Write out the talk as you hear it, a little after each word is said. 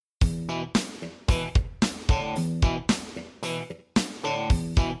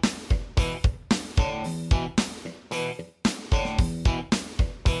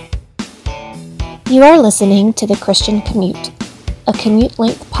You are listening to The Christian Commute, a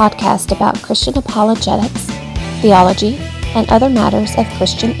commute-length podcast about Christian apologetics, theology, and other matters of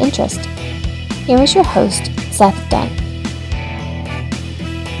Christian interest. Here is your host, Seth Dunn.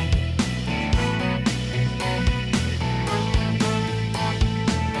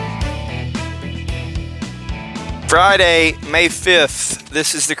 Friday, May 5th,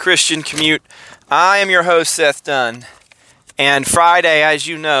 this is The Christian Commute. I am your host, Seth Dunn. And Friday, as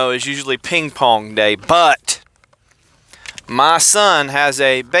you know, is usually ping pong day, but my son has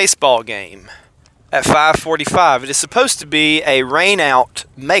a baseball game at 5:45. It is supposed to be a rain-out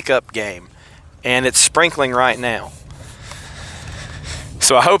makeup game, and it's sprinkling right now.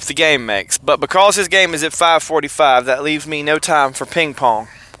 So I hope the game makes. But because his game is at 5:45, that leaves me no time for ping pong,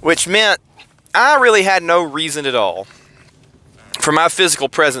 which meant I really had no reason at all for my physical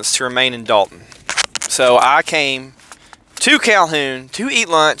presence to remain in Dalton. So I came to Calhoun to eat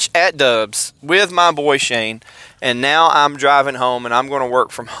lunch at Dub's with my boy Shane, and now I'm driving home, and I'm going to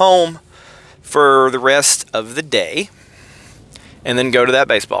work from home for the rest of the day, and then go to that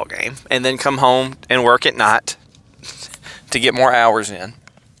baseball game, and then come home and work at night to get more hours in.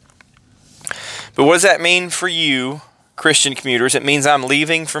 But what does that mean for you, Christian commuters? It means I'm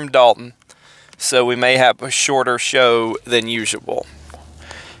leaving from Dalton, so we may have a shorter show than usual.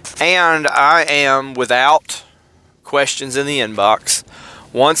 And I am without questions in the inbox.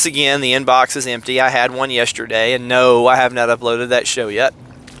 Once again, the inbox is empty. I had one yesterday, and no, I have not uploaded that show yet.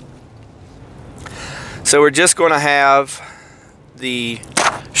 So we're just going to have the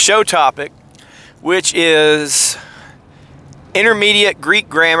show topic, which is intermediate Greek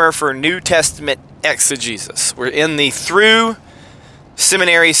grammar for New Testament exegesis. We're in the Through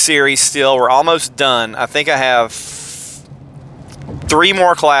Seminary series still. We're almost done. I think I have 3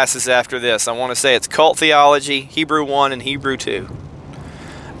 more classes after this. I want to say it's Cult Theology, Hebrew 1, and Hebrew 2.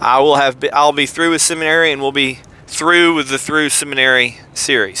 I'll be through with Seminary, and we'll be through with the Through Seminary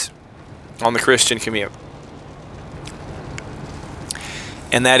series on the Christian Commute.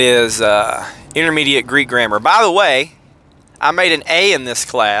 And that is intermediate Greek grammar. By the way, I made an A in this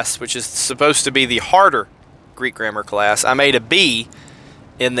class, which is supposed to be the harder Greek grammar class. I made a B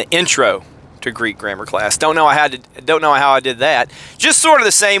in the intro to Greek grammar class. Don't know how I did that. Just sort of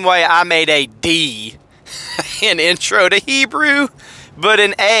the same way I made a D in intro to Hebrew, but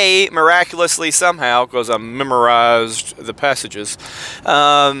an A miraculously somehow, because I memorized the passages,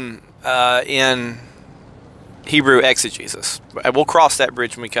 in Hebrew exegesis. We'll cross that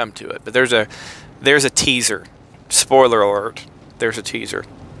bridge when we come to it. But there's a teaser. Spoiler alert. There's a teaser.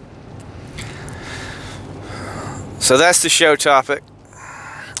 So that's the show topic.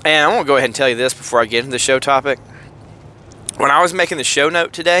 And I'm going to go ahead and tell you this before I get into the show topic. When I was making the show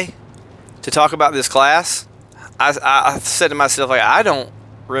note today to talk about this class, I said to myself, I don't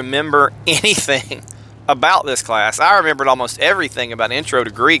remember anything about this class. I remembered almost everything about Intro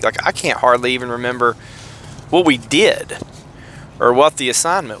to Greek. I can't hardly even remember what we did or what the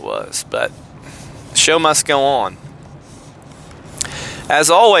assignment was. But the show must go on.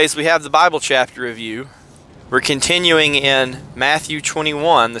 As always, we have the Bible chapter review. We're continuing in Matthew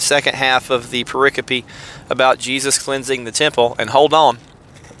 21, the second half of the pericope about Jesus cleansing the temple. And hold on.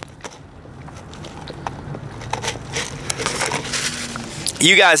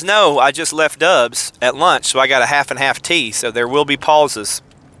 You guys know I just left Dub's at lunch, so I got a half and half tea. So there will be pauses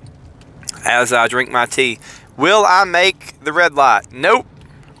as I drink my tea. Will I make the red light? Nope.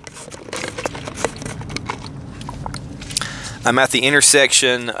 I'm at the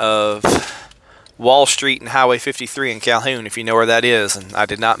intersection of Wall Street and Highway 53 in Calhoun, if you know where that is, and I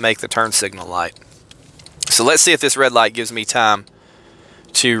did not make the turn signal light. So let's see if this red light gives me time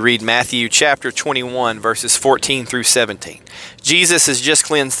to read Matthew chapter 21, verses 14 through 17. Jesus has just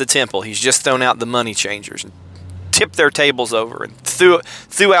cleansed the temple. He's just thrown out the money changers and tipped their tables over and threw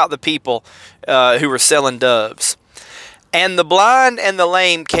out the people who were selling doves. And the blind and the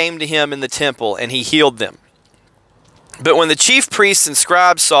lame came to him in the temple, and he healed them. But when the chief priests and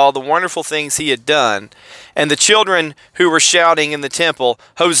scribes saw the wonderful things he had done, and the children who were shouting in the temple,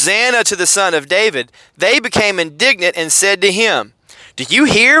 "Hosanna to the Son of David," they became indignant and said to him, "Do you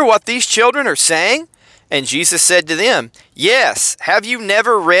hear what these children are saying?" And Jesus said to them, "Yes, have you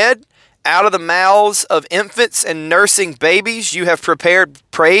never read, out of the mouths of infants and nursing babies you have prepared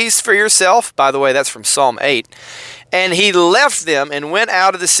praise for yourself?" By the way, that's from Psalm 8. And he left them and went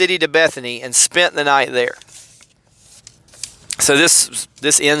out of the city to Bethany and spent the night there. So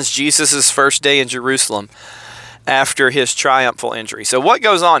this ends Jesus' first day in Jerusalem after his triumphal entry. So what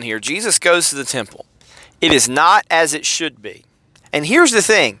goes on here? Jesus goes to the temple. It is not as it should be. And here's the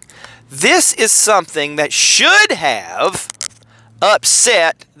thing. This is something that should have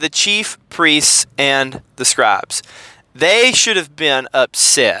upset the chief priests and the scribes. They should have been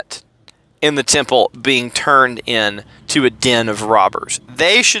upset in the temple being turned into a den of robbers.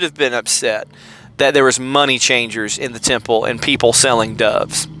 They should have been upset that there was money changers in the temple and people selling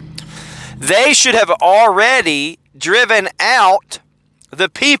doves. They should have already driven out the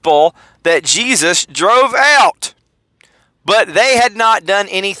people that Jesus drove out. But they had not done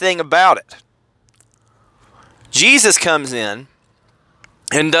anything about it. Jesus comes in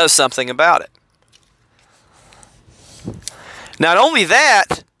and does something about it. Not only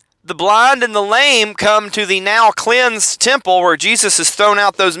that, the blind and the lame come to the now cleansed temple where Jesus has thrown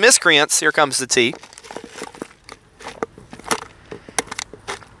out those miscreants. Here comes the tea.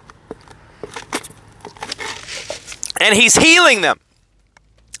 And he's healing them.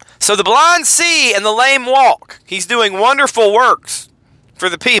 So the blind see and the lame walk. He's doing wonderful works for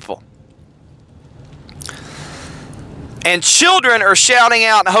the people. And children are shouting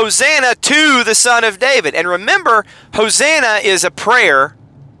out, Hosanna to the Son of David. And remember, Hosanna is a prayer.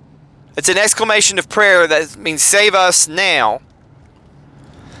 It's an exclamation of prayer that means save us now.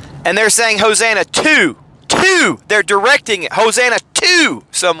 And they're saying Hosanna to. They're directing it. Hosanna to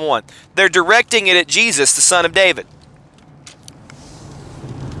someone. They're directing it at Jesus, the Son of David.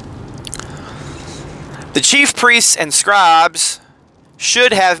 The chief priests and scribes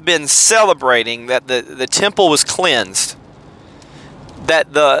should have been celebrating that the temple was cleansed,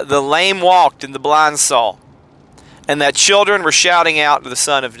 that the lame walked and the blind saw, and that children were shouting out to the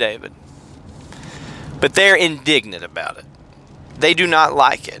Son of David. But they're indignant about it. They do not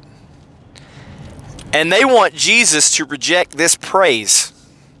like it. And they want Jesus to reject this praise.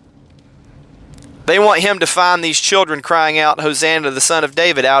 They want him to find these children crying out, Hosanna to the Son of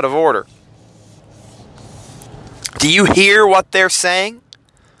David, out of order. Do you hear what they're saying?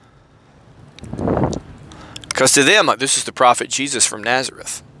 Because to them, this is the prophet Jesus from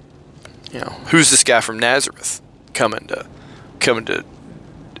Nazareth. Who's this guy from Nazareth coming into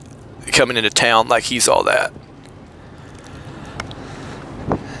town like he's all that?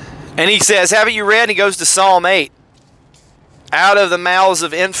 And he says, haven't you read? And he goes to Psalm 8. Out of the mouths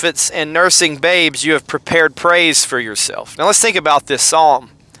of infants and nursing babes, you have prepared praise for yourself. Now let's think about this psalm.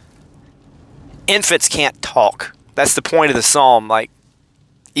 Infants can't talk. That's the point of the psalm. Like,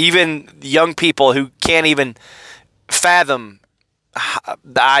 even young people who can't even fathom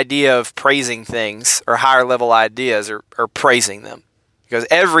the idea of praising things or higher level ideas are praising them. Because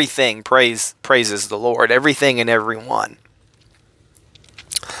everything praises the Lord. Everything and everyone.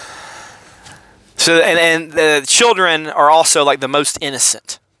 So, and the children are also like the most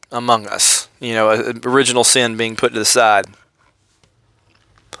innocent among us. Original sin being put to the side.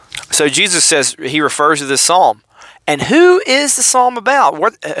 So Jesus says, he refers to this psalm. And who is the psalm about?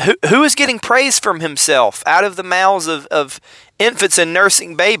 Who is getting praise from himself out of the mouths of infants and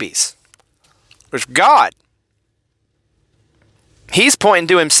nursing babies? It's God. He's pointing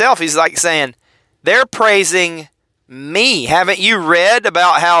to himself. He's like saying, they're praising me. Haven't you read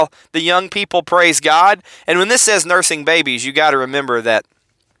about how the young people praise God? And when this says nursing babies, you got to remember that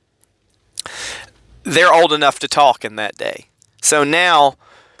they're old enough to talk in that day. So now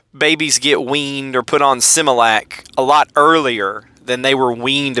babies get weaned or put on Similac a lot earlier than they were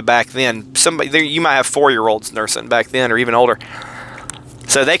weaned back then. You might have 4-year-olds nursing back then or even older.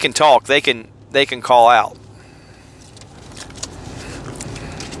 So they can talk. They can call out.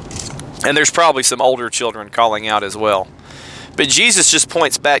 And there's probably some older children calling out as well. But Jesus just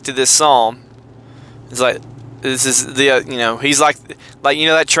points back to this psalm. It's like, this is he's like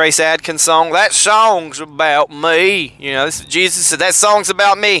that Trace Adkins song. That song's about me. Jesus said that song's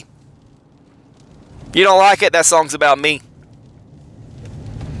about me. You don't like it? That song's about me.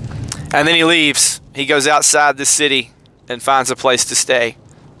 And then he leaves. He goes outside the city and finds a place to stay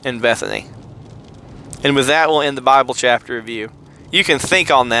in Bethany. And with that, we'll end the Bible chapter review. You can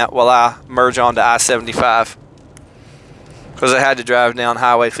think on that while I merge on to I-75. Because I had to drive down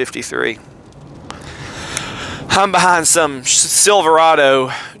Highway 53. I'm behind some Silverado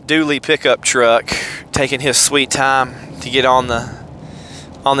dually pickup truck, taking his sweet time to get on the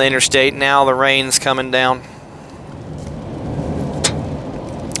interstate. Now the rain's coming down.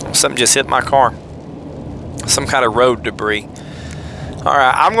 Something just hit my car. Some kind of road debris. All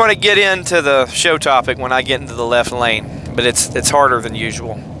right, I'm going to get into the show topic when I get into the left lane, but it's harder than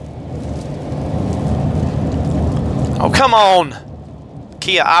usual. Oh, come on,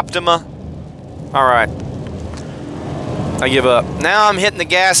 Kia Optima. All right. I give up. Now I'm hitting the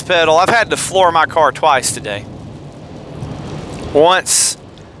gas pedal. I've had to floor my car twice today. Once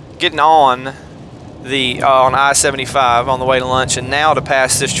getting on I-75 on the way to lunch, and now to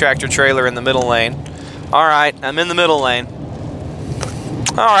pass this tractor trailer in the middle lane. All right, I'm in the middle lane.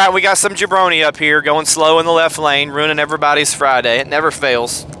 All right, we got some jabroni up here going slow in the left lane, ruining everybody's Friday. It never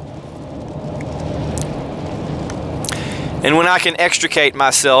fails. And when I can extricate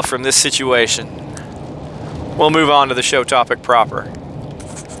myself from this situation, we'll move on to the show topic proper.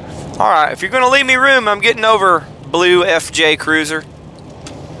 All right, if you're going to leave me room, I'm getting over blue FJ Cruiser.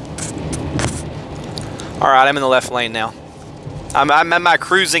 All right, I'm in the left lane now. I'm at my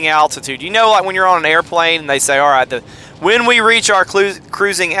cruising altitude. You know, like when you're on an airplane and they say, all right, when we reach our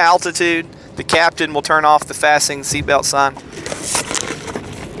cruising altitude, the captain will turn off the fasten seatbelt sign.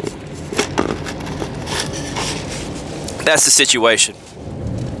 That's the situation.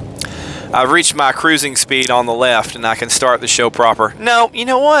 I've reached my cruising speed on the left and I can start the show proper. No, you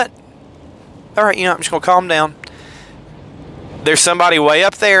know what? All right, I'm just going to calm down. There's somebody way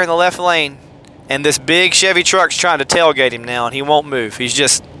up there in the left lane, and this big Chevy truck's trying to tailgate him now, and he won't move.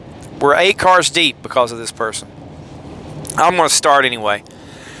 We're 8 cars deep because of this person. I'm going to start anyway.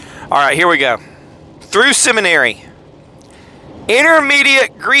 All right, here we go. Through Seminary.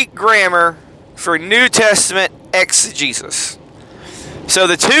 Intermediate Greek grammar for New Testament exegesis. So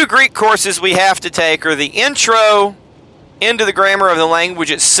the 2 Greek courses we have to take are the intro into the grammar of the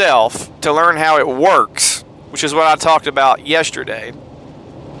language itself to learn how it works, which is what I talked about yesterday.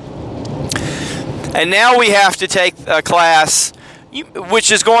 And now we have to take a class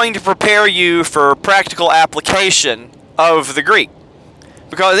which is going to prepare you for practical application of the Greek.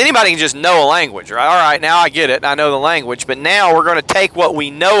 Because anybody can just know a language, right? All right, now I get it. I know the language. But now we're going to take what we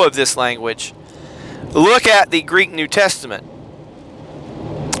know of this language, look at the Greek New Testament,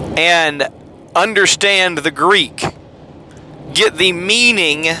 and understand the Greek. Get the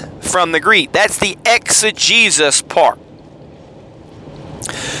meaning from the Greek. That's the exegesis part.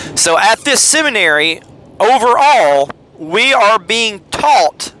 So at this seminary, overall, we are being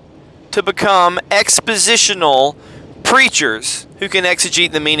taught to become expositional preachers who can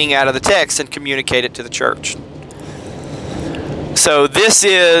exegete the meaning out of the text and communicate it to the church. So this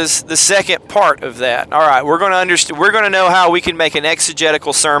is the second part of that. All right, we're going to understand. We're going to know how we can make an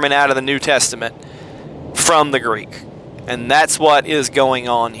exegetical sermon out of the New Testament from the Greek. And that's what is going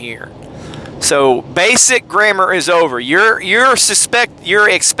on here. So basic grammar is over. You're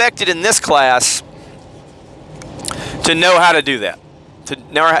expected in this class to know how to do that, to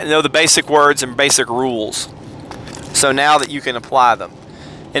know the basic words and basic rules. So now that you can apply them.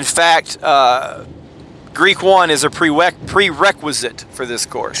 In fact, Greek 1 is a prerequisite for this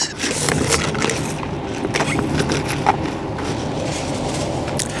course.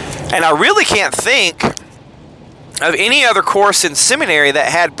 And I really can't think of any other course in seminary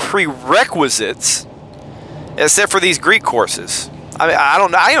that had prerequisites except for these Greek courses. I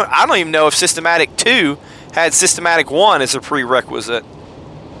don't even know if Systematic 2 had Systematic 1 as a prerequisite.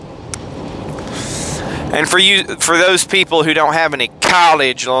 And for those people who don't have any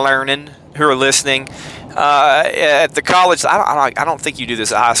college learning who are listening, at the college, I don't think you do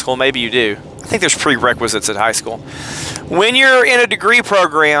this at high school. Maybe you do. I think there's prerequisites at high school. When you're in a degree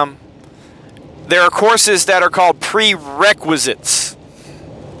program, there are courses that are called prerequisites,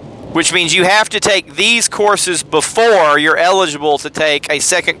 which means you have to take these courses before you're eligible to take a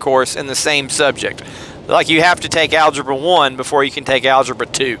second course in the same subject. Like you have to take Algebra 1 before you can take Algebra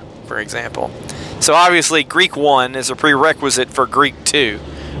 2, for example. So obviously Greek 1 is a prerequisite for Greek 2,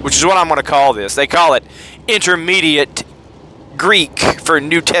 which is what I'm going to call this. They call it Intermediate Greek for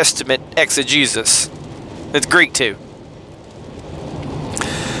New Testament exegesis. It's Greek 2.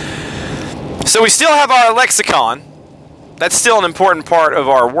 So we still have our lexicon. That's still an important part of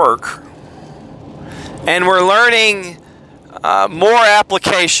our work. And we're learning more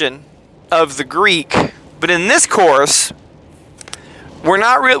application of the Greek. But in this course, we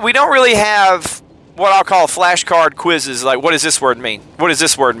don't really have what I'll call flashcard quizzes, like what does this word mean? What does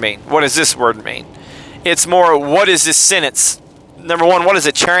this word mean? What does this word mean? It's more, what is this sentence? Number 1, what does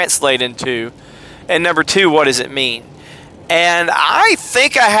it translate into? And number 2, what does it mean? And I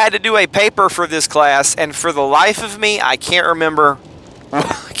think I had to do a paper for this class, and for the life of me, I can't remember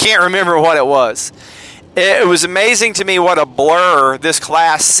what it was. It was amazing to me what a blur this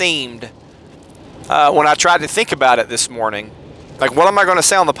class seemed when I tried to think about it this morning. Like, what am I going to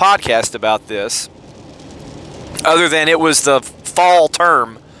say on the podcast about this? Other than it was the fall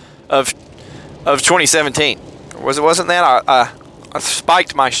term of 2017. Wasn't that? I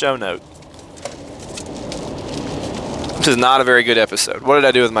spiked my show note. This is not a very good episode. What did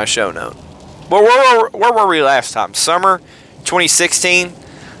I do with my show note? Well, where were we last time? Summer 2016.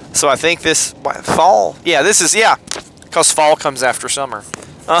 So I think this fall. Yeah, this is because fall comes after summer.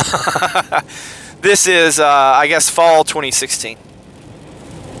 This is I guess fall 2016.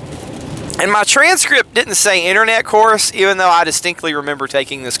 And my transcript didn't say internet course, even though I distinctly remember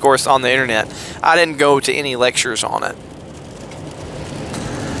taking this course on the internet. I didn't go to any lectures on it.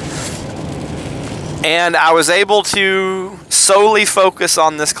 And I was able to solely focus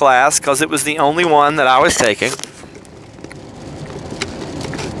on this class because it was the only one that I was taking.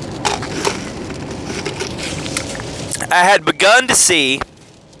 I had begun to see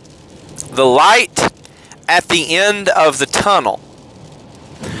the light at the end of the tunnel.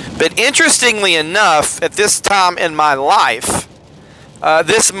 But interestingly enough, at this time in my life,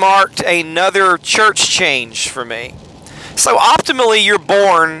 this marked another church change for me. So optimally, you're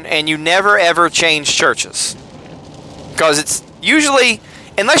born and you never ever change churches. Because it's usually,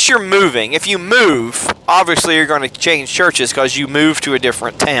 unless you're moving, if you move, obviously you're going to change churches because you move to a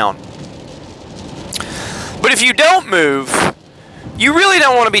different town. But if you don't move, you really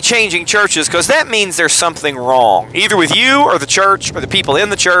don't want to be changing churches because that means there's something wrong. Either with you or the church or the people in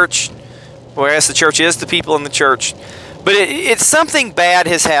the church. Whereas the church is the people in the church. But it's something bad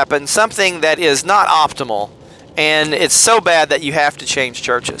has happened, something that is not optimal. And it's so bad that you have to change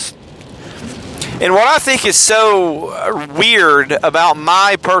churches. And what I think is so weird about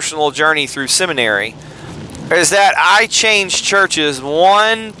my personal journey through seminary is that I changed churches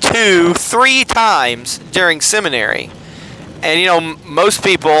 1, 2, 3 times during seminary. And you know, most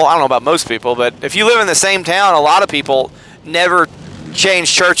people, I don't know about most people, but if you live in the same town, a lot of people never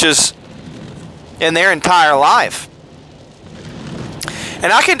change churches in their entire life.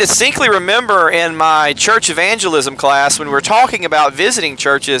 And I can distinctly remember in my church evangelism class when we were talking about visiting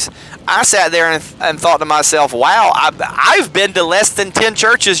churches, I sat there and thought to myself, wow, I've been to less than 10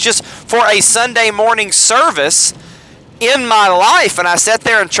 churches just for a Sunday morning service in my life. And I sat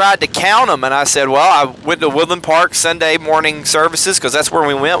there and tried to count them. And I said, well, I went to Woodland Park Sunday morning services because that's where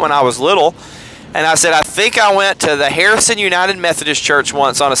we went when I was little. And I said, I think I went to the Harrison United Methodist Church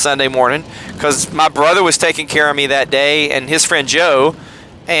once on a Sunday morning because my brother was taking care of me that day and his friend Joe.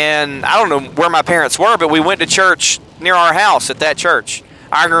 And I don't know where my parents were, but we went to church near our house at that church.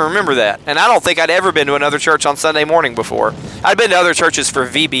 I can remember that. And I don't think I'd ever been to another church on Sunday morning before. I'd been to other churches for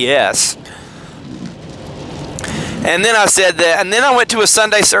VBS. And then I said that, and then I went to a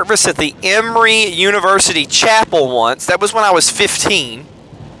Sunday service at the Emory University Chapel once. That was when I was 15.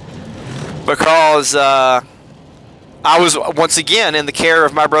 Because I was, once again, in the care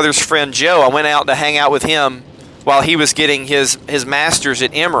of my brother's friend Joe. I went out to hang out with him while he was getting his master's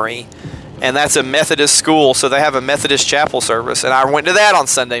at Emory. And that's a Methodist school, so they have a Methodist chapel service. And I went to that on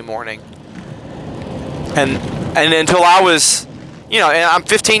Sunday morning. And until I was, you know, and I'm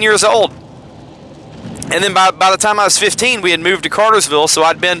 15 years old. And then by the time I was 15, we had moved to Cartersville, so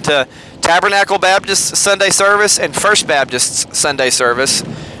I'd been to Tabernacle Baptist Sunday service and First Baptist Sunday service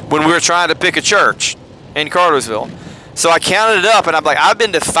when we were trying to pick a church in Cartersville. So I counted it up, and I'm like, I've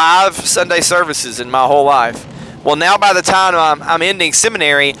been to 5 Sunday services in my whole life. Well, now by the time I'm ending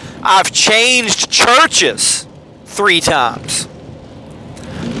seminary, I've changed churches 3 times.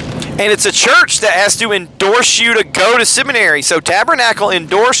 And it's a church that has to endorse you to go to seminary. So Tabernacle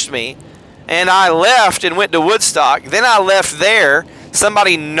endorsed me, and I left and went to Woodstock. Then I left there.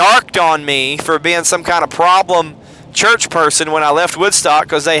 Somebody narked on me for being some kind of problem church person when I left Woodstock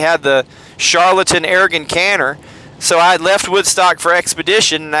because they had the charlatan, arrogant canner. So I had left Woodstock for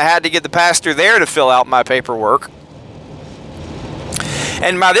expedition, and I had to get the pastor there to fill out my paperwork.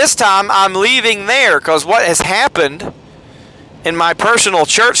 And by this time, I'm leaving there because what has happened in my personal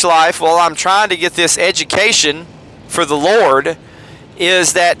church life while I'm trying to get this education for the Lord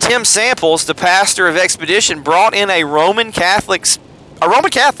is that Tim Samples, the pastor of Expedition, brought in a Roman Catholic,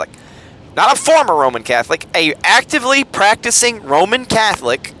 not a former Roman Catholic, a actively practicing Roman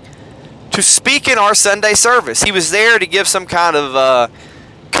Catholic to speak in our Sunday service. He was there to give some kind of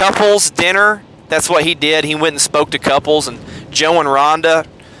couples dinner. That's what he did. He went and spoke to couples, and Joe and Rhonda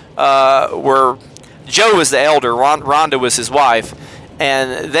were... Joe was the elder, Rhonda was his wife,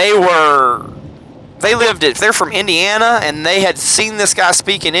 and they're from Indiana, and they had seen this guy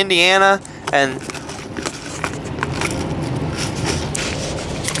speak in Indiana, and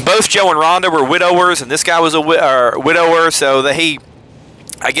both Joe and Rhonda were widowers, and this guy was a widower, so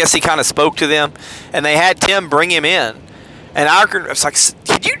I guess he kind of spoke to them, and they had Tim bring him in. And I was like,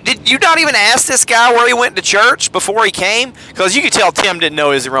 did you not even ask this guy where he went to church before he came? Because you could tell Tim didn't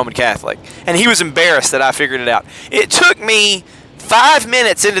know he was a Roman Catholic. And he was embarrassed that I figured it out. It took me 5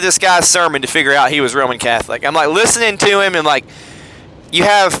 minutes into this guy's sermon to figure out he was Roman Catholic. I'm like listening to him and like, you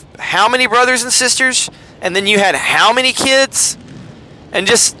have how many brothers and sisters? And then you had how many kids? And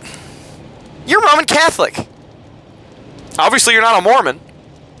just, you're Roman Catholic. Obviously you're not a Mormon.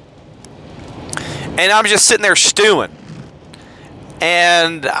 And I'm just sitting there stewing.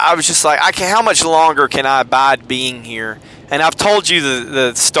 And I was just like, how much longer can I abide being here? And I've told you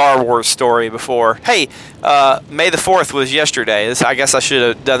the Star Wars story before. Hey, May the 4th was yesterday. I guess I should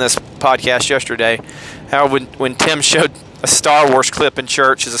have done this podcast yesterday. How when Tim showed a Star Wars clip in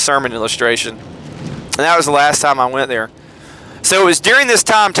church as a sermon illustration. And that was the last time I went there. So it was during this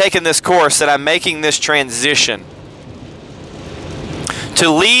time taking this course that I'm making this transition to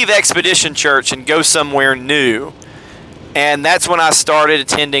leave Expedition Church and go somewhere new. And that's when I started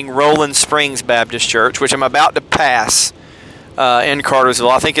attending Rolling Springs Baptist Church, which I'm about to pass in Cartersville.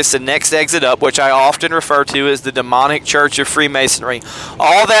 I think it's the next exit up, which I often refer to as the demonic church of Freemasonry.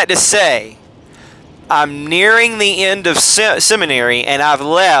 All that to say, I'm nearing the end of seminary, and I've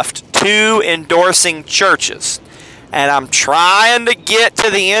left 2 endorsing churches. And I'm trying to get to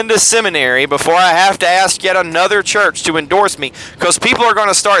the end of seminary before I have to ask yet another church to endorse me. Because people are going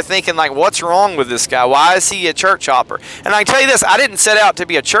to start thinking, like, what's wrong with this guy? Why is he a church hopper? And I can tell you this, I didn't set out to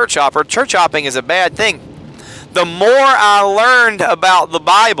be a church hopper. Church hopping is a bad thing. The more I learned about the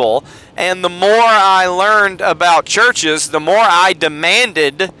Bible and the more I learned about churches, the more I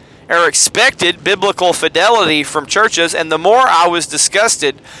demanded or expected biblical fidelity from churches, and the more I was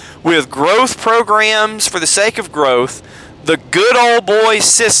disgusted with growth programs for the sake of growth, the good old boy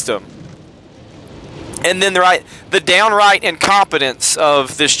system, and then the downright incompetence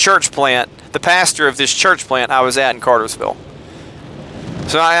of this church plant, the pastor of this church plant I was at in Cartersville.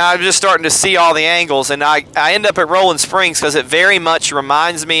 So I'm just starting to see all the angles, and I end up at Rolling Springs because it very much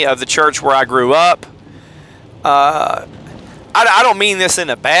reminds me of the church where I grew up. I don't mean this in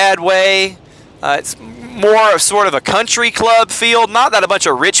a bad way. It's more of sort of a country club feel. Not that a bunch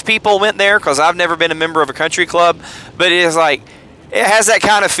of rich people went there, because I've never been a member of a country club, but it is like, it has that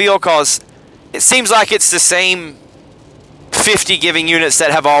kind of feel because it seems like it's the same 50 giving units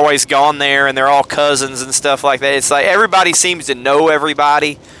that have always gone there, and they're all cousins and stuff like that. It's like everybody seems to know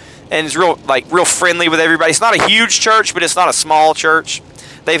everybody, and it's real friendly with everybody. It's not a huge church, but it's not a small church.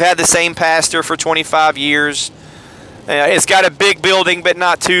 They've had the same pastor for 25 years. It's got a big building, but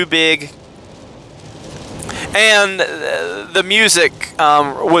not too big. And the music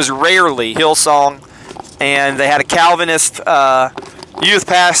was rarely Hillsong, and they had a Calvinist youth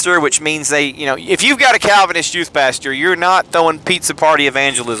pastor, which means if you've got a Calvinist youth pastor, you're not throwing pizza party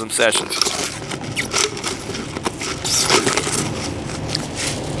evangelism sessions.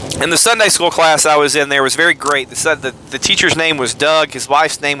 And the Sunday school class I was in there was very great. The teacher's name was Doug, his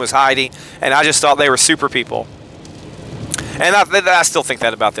wife's name was Heidi, and I just thought they were super people. And I still think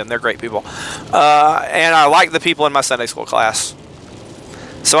that about them. They're great people. And I like the people in my Sunday school class.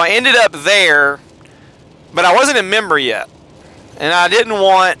 So I ended up there, but I wasn't a member yet. And I didn't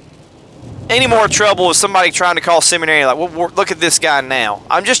want any more trouble with somebody trying to call seminary like, well, look at this guy now.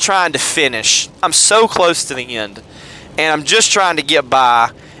 I'm just trying to finish. I'm so close to the end. And I'm just trying to get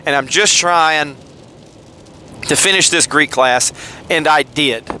by. And I'm just trying to finish this Greek class. And I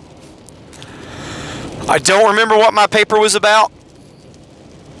did. I don't remember what my paper was about,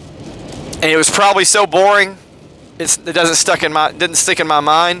 and it was probably so boring it didn't stick in my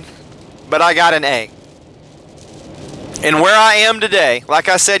mind, but I got an A. And where I am today, like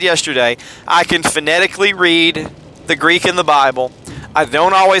I said yesterday, I can phonetically read the Greek in the Bible. I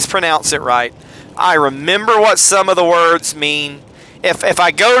don't always pronounce it right. I remember what some of the words mean. If I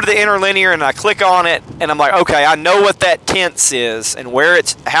go to the interlinear and I click on it and I'm like, okay, I know what that tense is and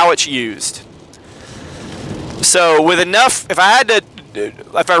how it's used. So with enough, if I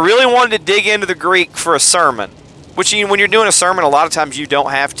really wanted to dig into the Greek for a sermon, which when you're doing a sermon, a lot of times you don't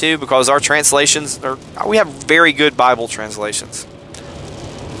have to, because our translations we have very good Bible translations.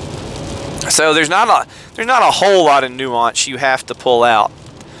 So there's not a whole lot of nuance you have to pull out.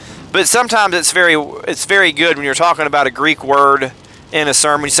 But sometimes it's very good when you're talking about a Greek word in a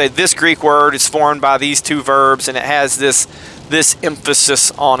sermon. You say this Greek word is formed by these 2 verbs, and it has this emphasis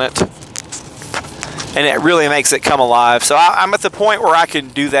on it. And it really makes it come alive. So I'm at the point where I can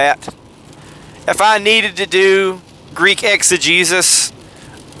do that. If I needed to do Greek exegesis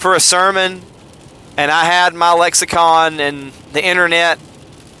for a sermon, and I had my lexicon and the internet,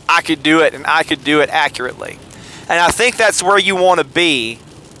 I could do it, and I could do it accurately. And I think that's where you want to be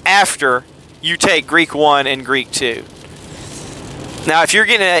after you take Greek 1 and Greek 2. Now, if you're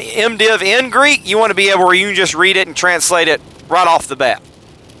getting an MDiv in Greek, you want to be able where you can just read it and translate it right off the bat.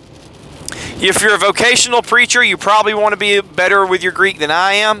 If you're a vocational preacher, you probably want to be better with your Greek than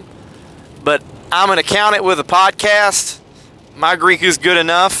I am. But I'm going to count it with a podcast. My Greek is good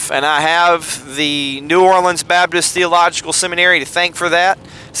enough, and I have the New Orleans Baptist Theological Seminary to thank for that.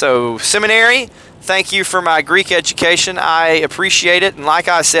 So, Seminary, thank you for my Greek education. I appreciate it. And like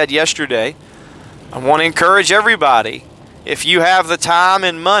I said yesterday, I want to encourage everybody. if you have the time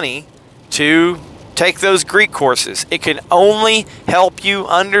and money to take those Greek courses. It can only help you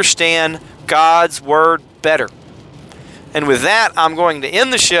understand God's Word better. And with that, I'm going to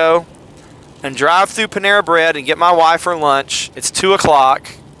end the show and drive through Panera Bread and get my wife her lunch. It's 2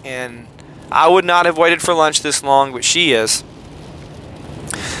 o'clock, and I would not have waited for lunch this long, but she is.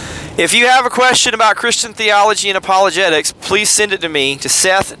 If you have a question about Christian theology and apologetics, please send it to me to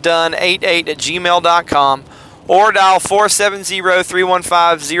sethdunn88@gmail.com or dial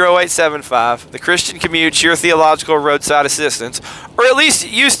 470-315-0875. The Christian Commute's your theological roadside assistance, or at least it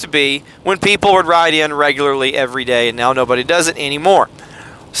used to be when people would write in regularly every day, and now nobody does it anymore.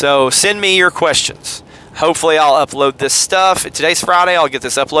 So send me your questions. Hopefully I'll upload this stuff. Today's Friday. I'll get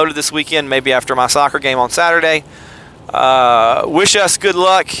this uploaded this weekend, maybe after my soccer game on Saturday. Wish us good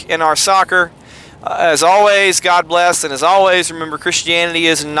luck in our soccer. As always, God bless, and as always, remember Christianity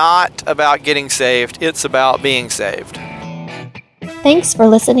is not about getting saved. It's about being saved. Thanks for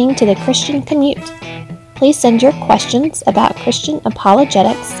listening to the Christian Commute. Please send your questions about Christian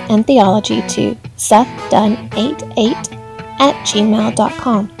apologetics and theology to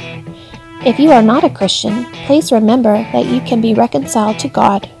sethdunn88@gmail.com. If you are not a Christian, please remember that you can be reconciled to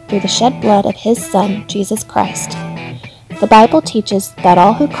God through the shed blood of His Son, Jesus Christ. The Bible teaches that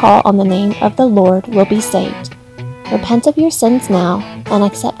all who call on the name of the Lord will be saved. Repent of your sins now and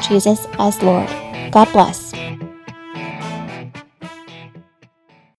accept Jesus as Lord. God bless.